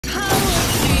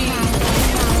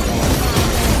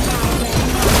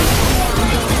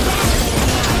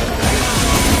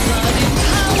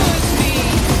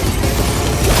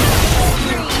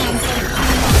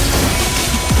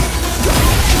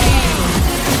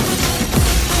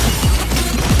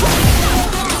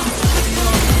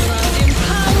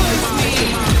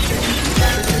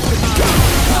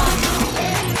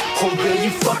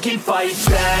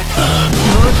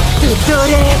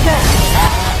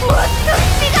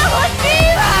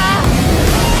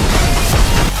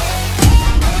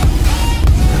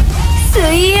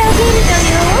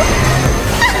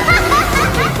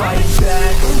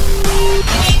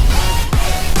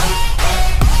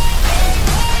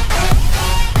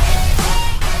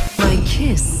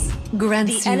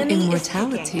grants you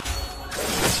immortality.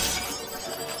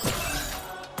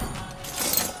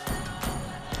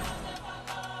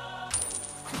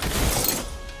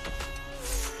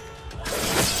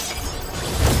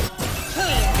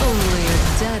 Only a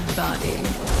dead body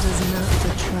does not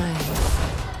betray.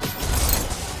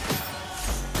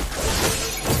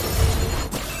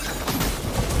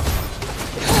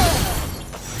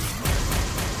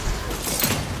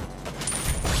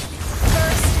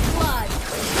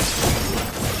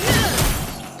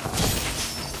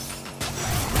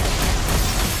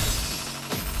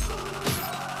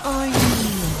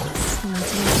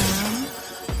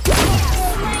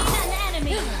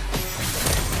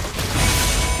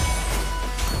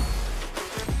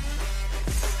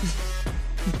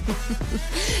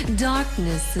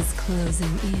 Darkness is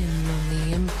closing in on the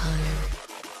Empire.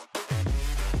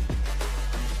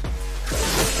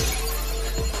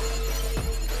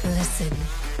 Listen,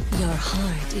 your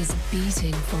heart is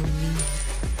beating for me.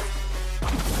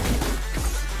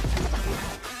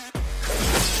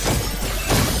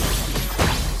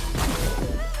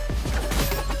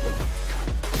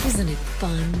 Isn't it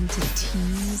fun to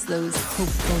tease those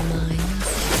hopeful minds?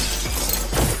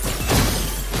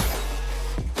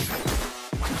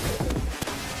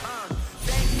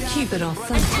 Keep it all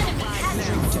fun.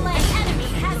 Enemy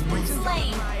has been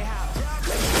slain.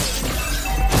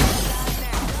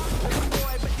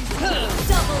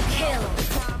 Double kill.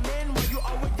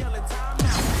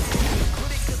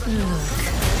 Look,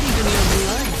 even your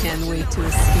blood can't wait to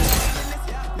escape.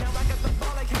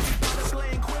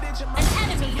 An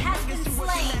enemy has been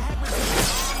slain.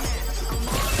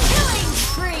 Killing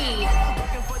spree.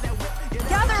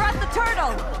 Gather up the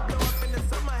turtle.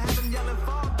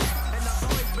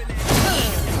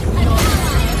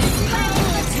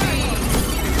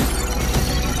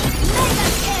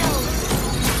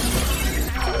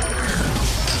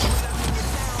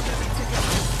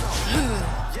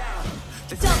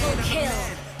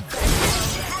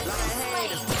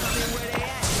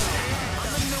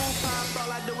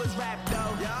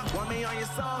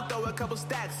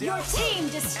 Your team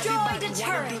destroyed a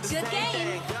turret. Good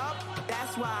game.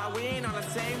 That's why we ain't on the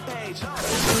same page.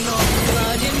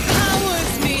 Blood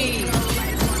empowers me.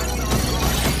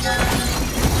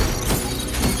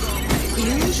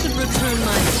 You should return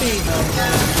my favor.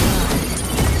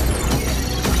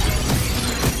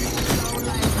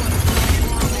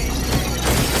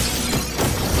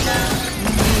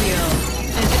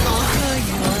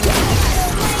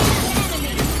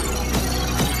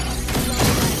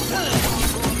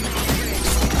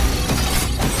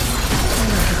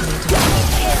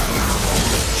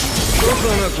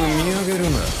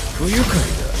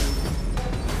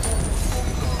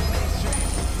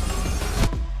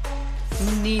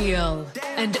 Kneel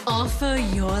and offer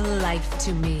your life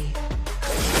to me.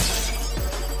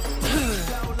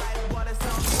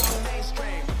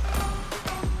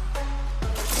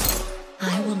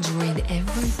 I will drain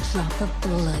every drop of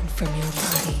blood from your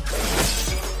body.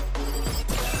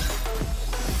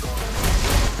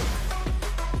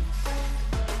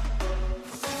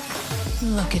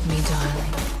 Look at me,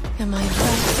 darling. Am I right?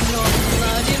 Your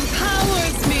blood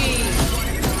empowers me!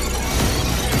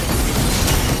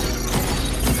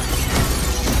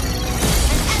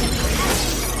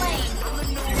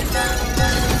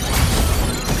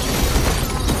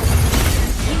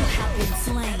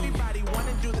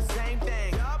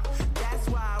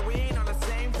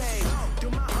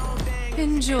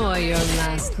 Enjoy your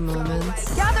last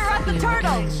moments. Gather up the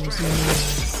turtle.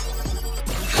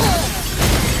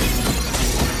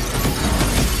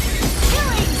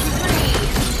 Killing spree.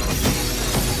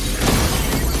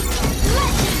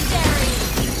 Legendary.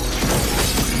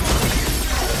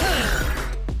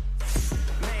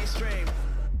 Mainstream.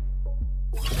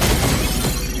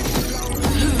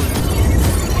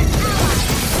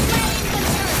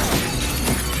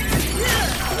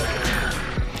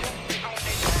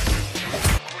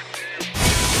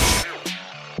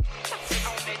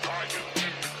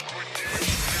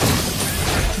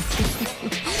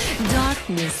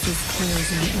 Darkness is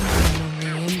closing in on the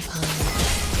Empire.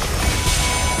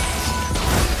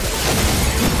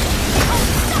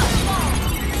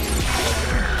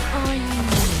 Are you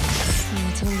nice,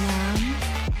 little lamb?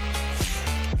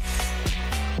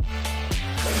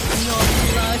 Your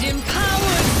blood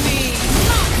empowers me!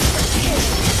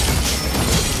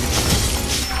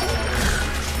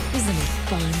 Isn't it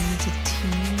fun to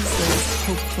tease those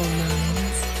hopeful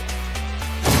minds?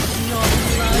 Your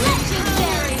blood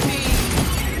empowers me!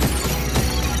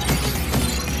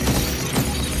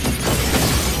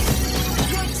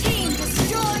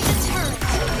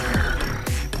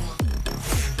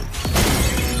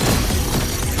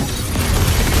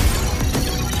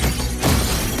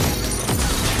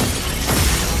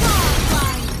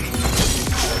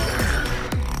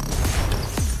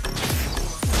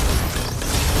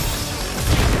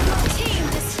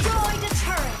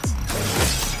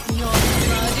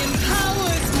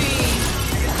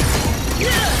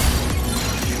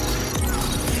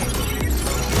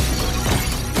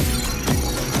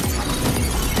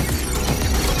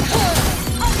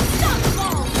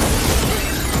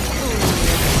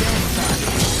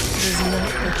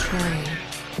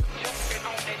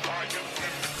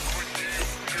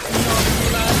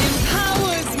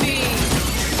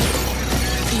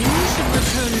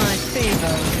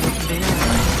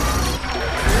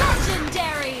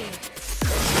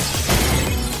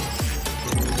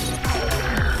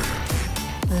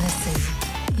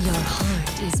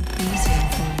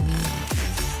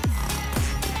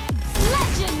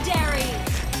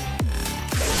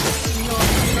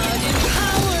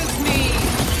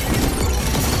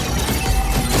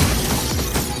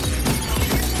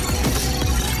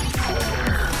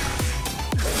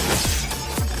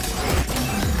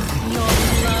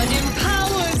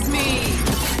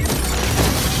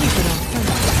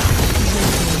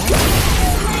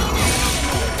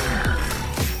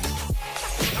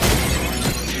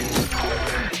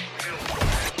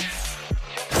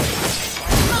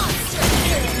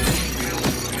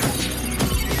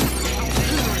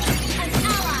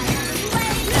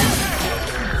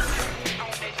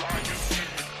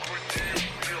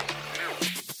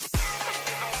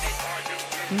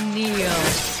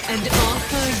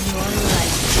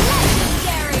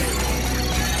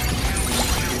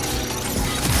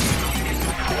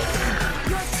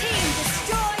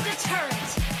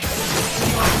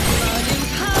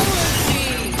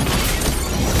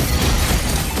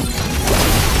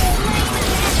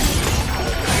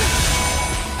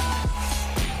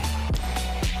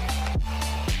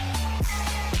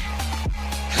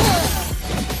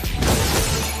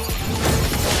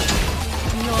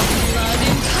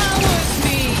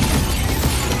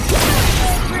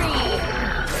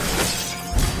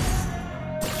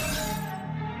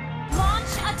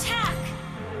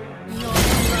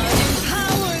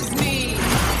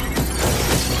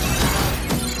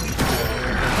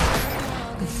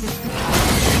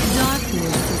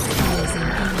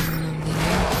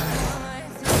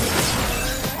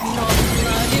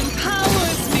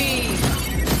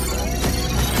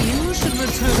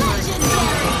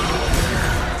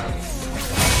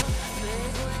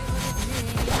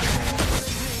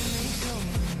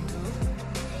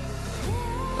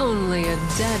 Only a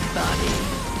dead body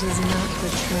does not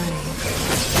betray.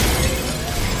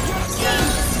 Your team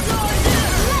destroyed!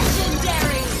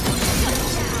 Legendary!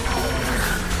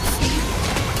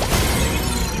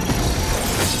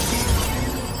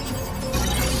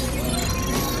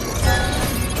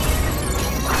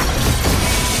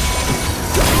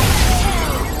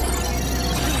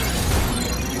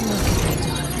 Look at me,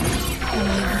 darling. Am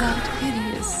I that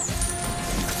hideous?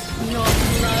 Your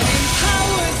blood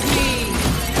empowers me!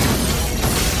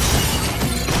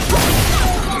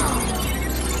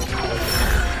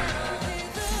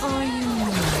 Are you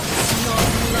mine? Your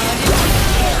blood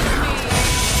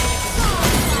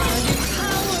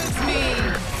empowers me!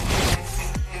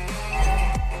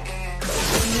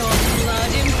 Your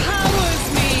blood empowers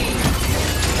me!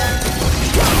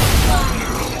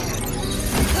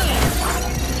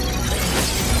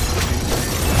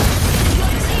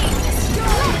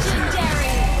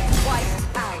 Legendary! Wiped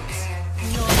out!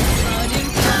 Your blood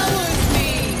empowers me!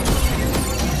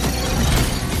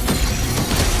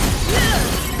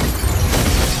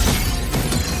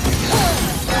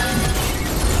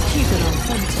 Keep it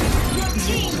authentic. Your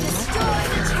team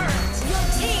destroyed a turret! Your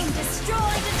team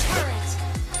destroyed a turret!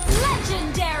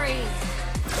 Legendary!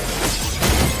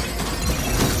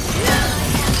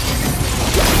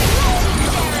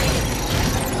 Legendary!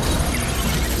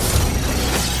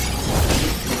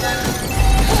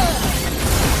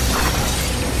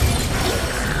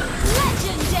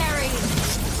 Legendary!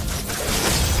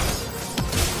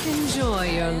 Enjoy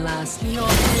your last Your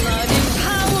blood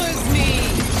empowers me!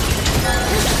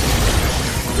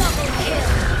 Double kill!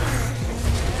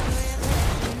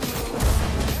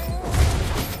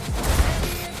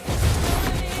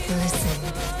 Listen,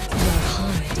 your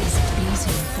heart is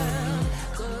beating for me.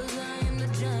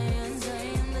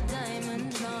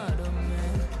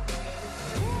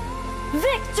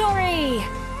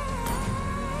 Victory!